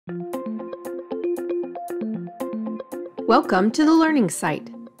Welcome to the Learning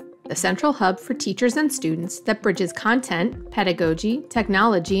Site, the central hub for teachers and students that bridges content, pedagogy,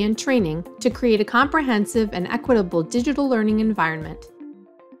 technology, and training to create a comprehensive and equitable digital learning environment.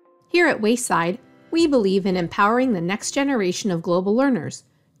 Here at Wayside, we believe in empowering the next generation of global learners,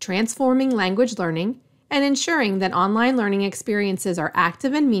 transforming language learning, and ensuring that online learning experiences are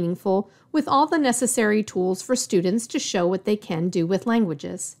active and meaningful with all the necessary tools for students to show what they can do with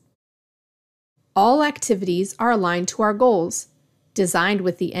languages. All activities are aligned to our goals, designed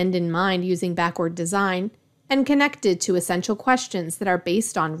with the end in mind using backward design, and connected to essential questions that are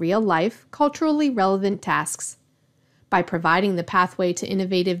based on real-life, culturally relevant tasks. By providing the pathway to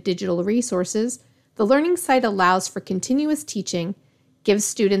innovative digital resources, the Learning Site allows for continuous teaching, gives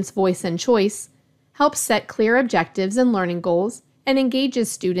students voice and choice, helps set clear objectives and learning goals, and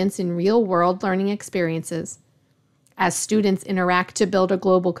engages students in real-world learning experiences. As students interact to build a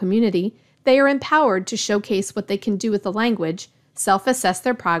global community, they are empowered to showcase what they can do with the language, self-assess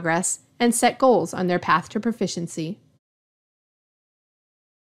their progress, and set goals on their path to proficiency.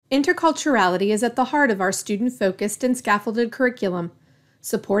 Interculturality is at the heart of our student-focused and scaffolded curriculum,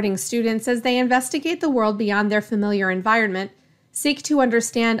 supporting students as they investigate the world beyond their familiar environment, seek to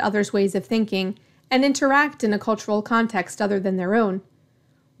understand others' ways of thinking, and interact in a cultural context other than their own.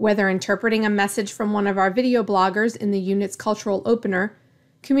 Whether interpreting a message from one of our video bloggers in the unit's cultural opener,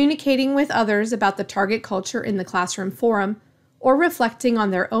 communicating with others about the target culture in the classroom forum, or reflecting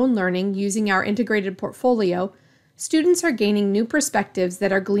on their own learning using our integrated portfolio, students are gaining new perspectives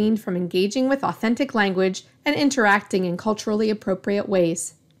that are gleaned from engaging with authentic language and interacting in culturally appropriate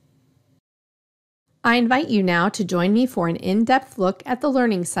ways. I invite you now to join me for an in-depth look at the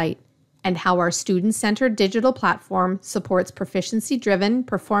Learning Site and how our student-centered digital platform supports proficiency-driven,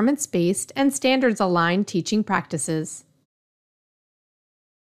 performance-based, and standards-aligned teaching practices.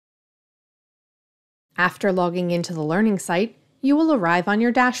 After logging into the Learning Site, you will arrive on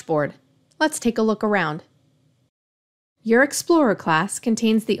your dashboard. Let's take a look around. Your Explorer class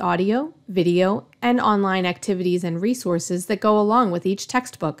contains the audio, video, and online activities and resources that go along with each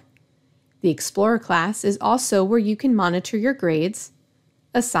textbook. The Explorer class is also where you can monitor your grades,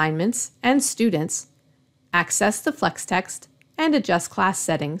 assignments, and students, access the FlexText, and adjust class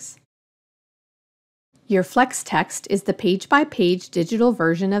settings. Your FlexText is the page-by-page digital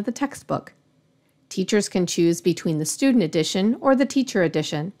version of the textbook. Teachers can choose between the Student Edition or the Teacher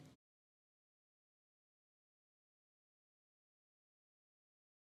Edition.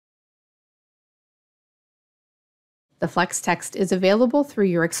 The FlexText is available through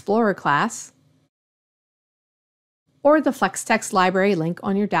your Explorer class or the FlexText library link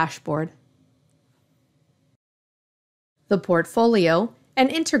on your dashboard. The portfolio, an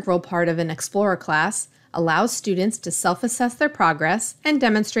integral part of an Explorer class, allows students to self-assess their progress and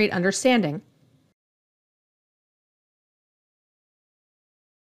demonstrate understanding.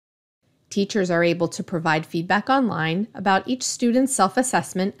 Teachers are able to provide feedback online about each student's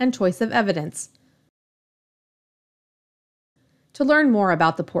self-assessment and choice of evidence. To learn more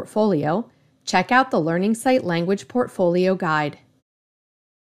about the portfolio, check out the Learning Site Language Portfolio Guide.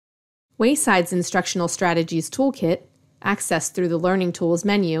 Wayside's Instructional Strategies Toolkit, accessed through the Learning Tools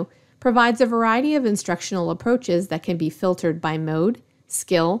menu, provides a variety of instructional approaches that can be filtered by mode,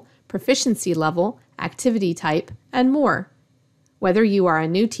 skill, proficiency level, activity type, and more. Whether you are a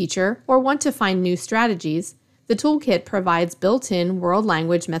new teacher or want to find new strategies, the toolkit provides built-in world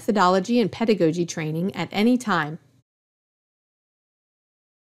language methodology and pedagogy training at any time.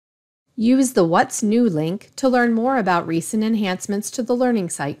 Use the What's New link to learn more about recent enhancements to the Learning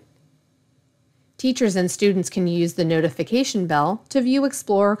Site. Teachers and students can use the notification bell to view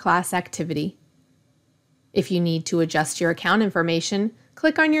Explorer class activity. If you need to adjust your account information,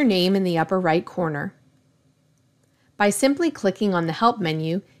 click on your name in the upper right corner. By simply clicking on the Help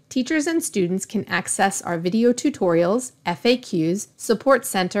menu, teachers and students can access our video tutorials, FAQs, support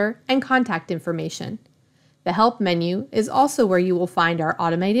center, and contact information. The Help menu is also where you will find our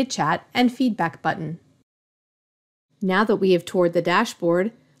automated chat and feedback button. Now that we have toured the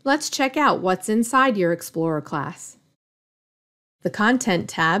dashboard, let's check out what's inside your Explorer class. The Content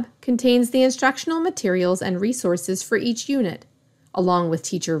tab contains the instructional materials and resources for each unit, along with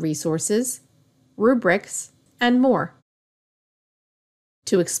teacher resources, rubrics, and more.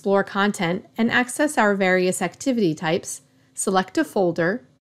 To explore content and access our various activity types, select a folder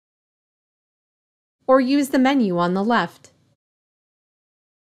or use the menu on the left.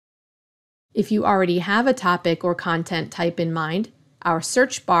 If you already have a topic or content type in mind, our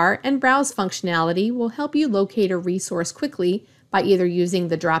search bar and browse functionality will help you locate a resource quickly by either using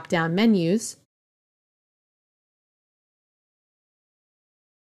the drop-down menus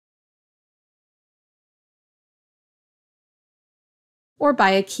or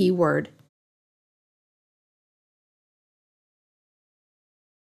by a keyword.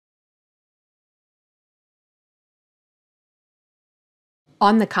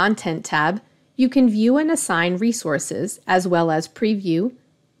 On the Content tab, you can view and assign resources as well as preview,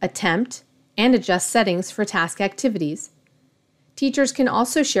 attempt, and adjust settings for task activities. Teachers can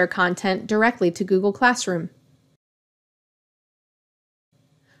also share content directly to Google Classroom.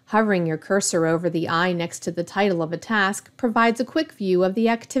 Hovering your cursor over the eye next to the title of a task provides a quick view of the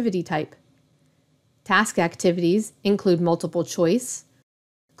activity type. Task activities include multiple choice,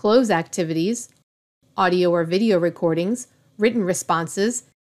 close activities, audio or video recordings, written responses,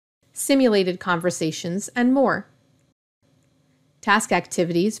 simulated conversations, and more. Task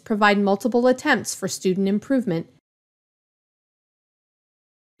activities provide multiple attempts for student improvement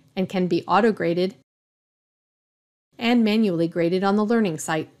and can be auto-graded and manually graded on the learning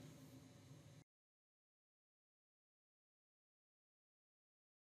site.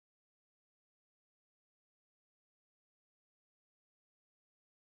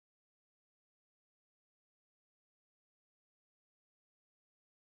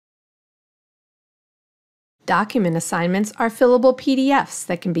 Document assignments are fillable PDFs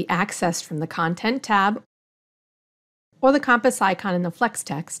that can be accessed from the Content tab or the compass icon in the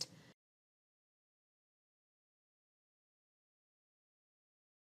FlexText,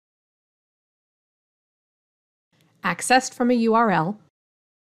 accessed from a URL,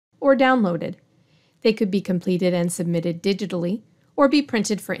 or downloaded. They could be completed and submitted digitally or be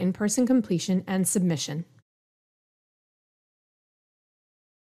printed for in-person completion and submission.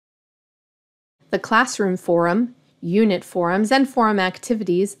 The Classroom Forum, Unit Forums, and Forum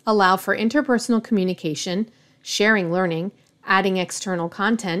activities allow for interpersonal communication, sharing learning, adding external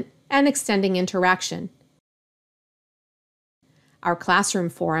content, and extending interaction. Our Classroom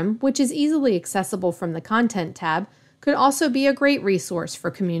Forum, which is easily accessible from the Content tab, could also be a great resource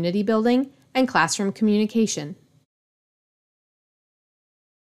for community building and classroom communication.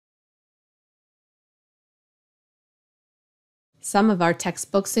 Some of our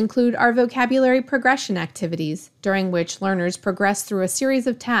textbooks include our vocabulary progression activities, during which learners progress through a series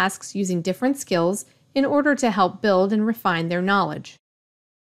of tasks using different skills in order to help build and refine their knowledge.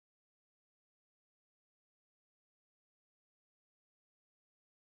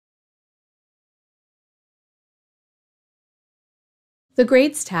 The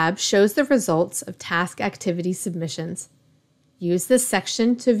Grades tab shows the results of task activity submissions. Use this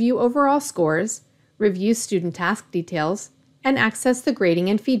section to view overall scores, review student task details, and access the grading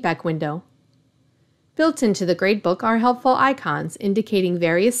and feedback window. Built into the gradebook are helpful icons indicating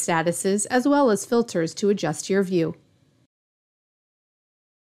various statuses as well as filters to adjust your view.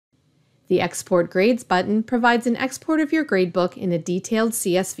 The Export Grades button provides an export of your gradebook in a detailed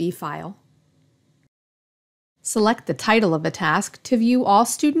CSV file. Select the title of a task to view all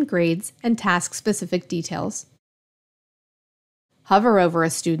student grades and task-specific details. Hover over a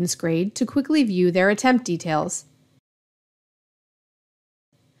student's grade to quickly view their attempt details.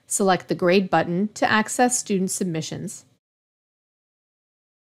 Select the Grade button to access student submissions.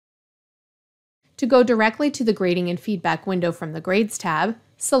 To go directly to the Grading and Feedback window from the Grades tab,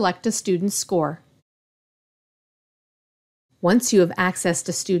 select a student's score. Once you have accessed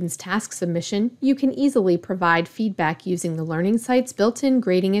a student's task submission, you can easily provide feedback using the Learning Site's built-in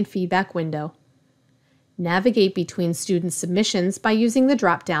Grading and Feedback window. Navigate between student submissions by using the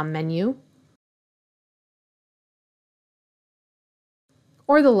drop-down menu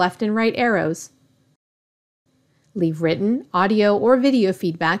or the left and right arrows. Leave written, audio, or video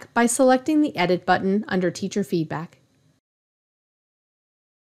feedback by selecting the Edit button under Teacher Feedback.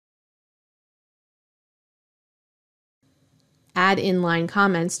 Add inline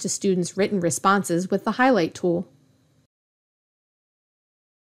comments to students' written responses with the Highlight tool.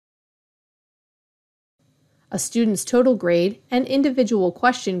 A student's total grade and individual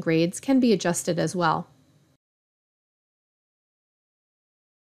question grades can be adjusted as well.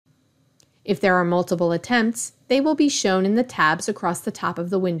 If there are multiple attempts, they will be shown in the tabs across the top of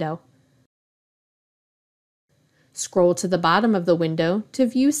the window. Scroll to the bottom of the window to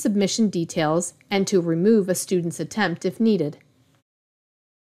view submission details and to remove a student's attempt if needed.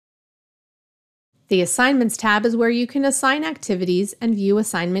 The Assignments tab is where you can assign activities and view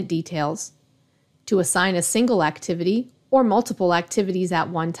assignment details. To assign a single activity or multiple activities at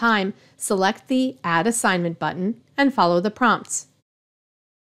one time, select the Add Assignment button and follow the prompts.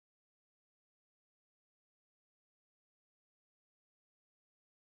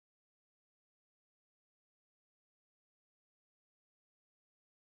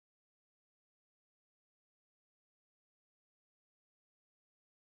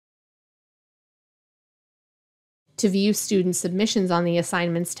 To view student submissions on the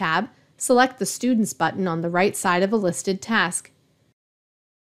Assignments tab, select the Students button on the right side of a listed task.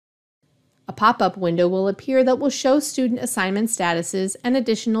 A pop-up window will appear that will show student assignment statuses and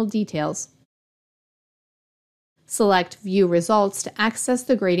additional details. Select View Results to access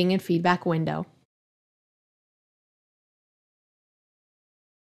the grading and feedback window.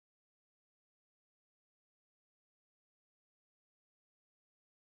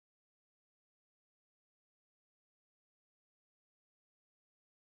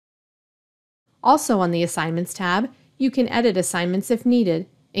 Also on the Assignments tab, you can edit assignments if needed,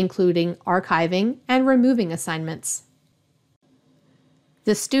 including archiving and removing assignments.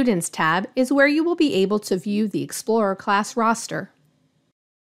 The Students tab is where you will be able to view the Explorer class roster.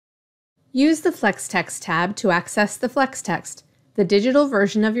 Use the FlexText tab to access the FlexText, the digital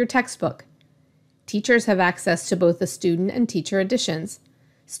version of your textbook. Teachers have access to both the student and teacher editions.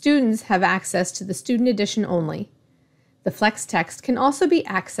 Students have access to the student edition only. The FlexText can also be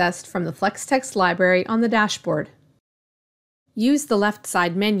accessed from the FlexText library on the dashboard. Use the left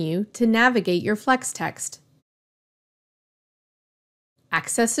side menu to navigate your FlexText.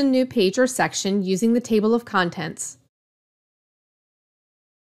 Access a new page or section using the table of contents.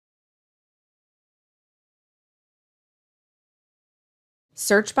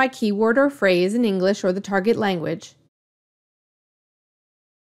 Search by keyword or phrase in English or the target language.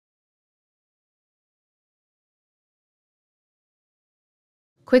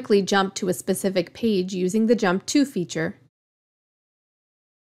 Quickly jump to a specific page using the Jump To feature.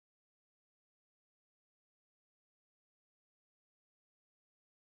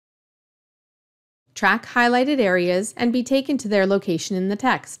 Track highlighted areas and be taken to their location in the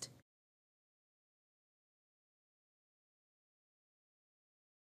text.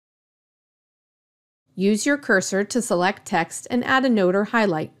 Use your cursor to select text and add a note or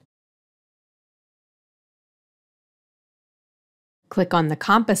highlight. Click on the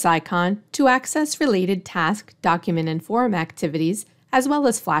compass icon to access related task, document, and forum activities, as well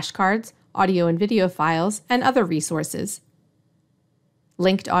as flashcards, audio and video files, and other resources.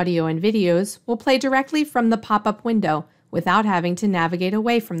 Linked audio and videos will play directly from the pop-up window without having to navigate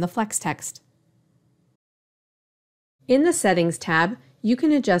away from the FlexText. In the Settings tab, you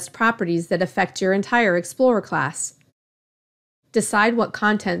can adjust properties that affect your entire Explorer class. Decide what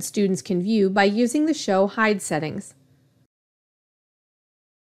content students can view by using the Show Hide settings.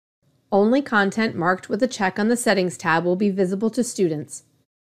 Only content marked with a check on the Settings tab will be visible to students.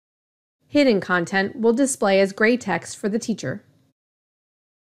 Hidden content will display as gray text for the teacher.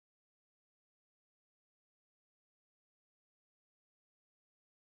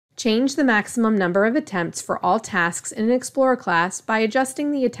 Change the maximum number of attempts for all tasks in an Explorer class by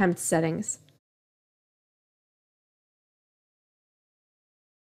adjusting the attempt settings.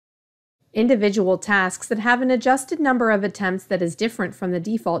 Individual tasks that have an adjusted number of attempts that is different from the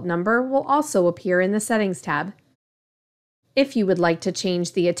default number will also appear in the Settings tab. If you would like to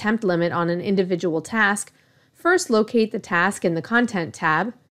change the attempt limit on an individual task, first locate the task in the Content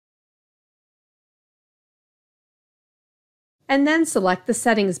tab, and then select the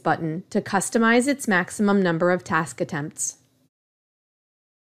Settings button to customize its maximum number of task attempts.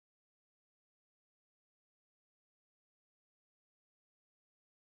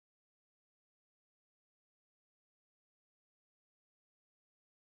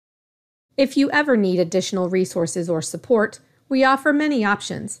 If you ever need additional resources or support, we offer many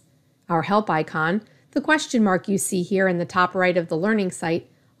options. Our help icon, the question mark you see here in the top right of the learning site,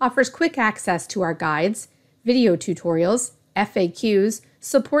 offers quick access to our guides, video tutorials, FAQs,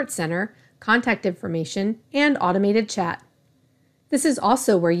 support center, contact information, and automated chat. This is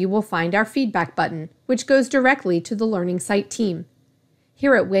also where you will find our feedback button, which goes directly to the learning site team.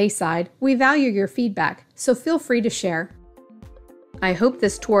 Here at Wayside, we value your feedback, so feel free to share. I hope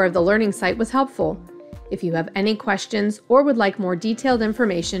this tour of the learning site was helpful. If you have any questions or would like more detailed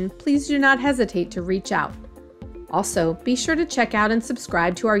information, please do not hesitate to reach out. Also, be sure to check out and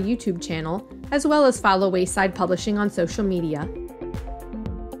subscribe to our YouTube channel, as well as follow Wayside Publishing on social media.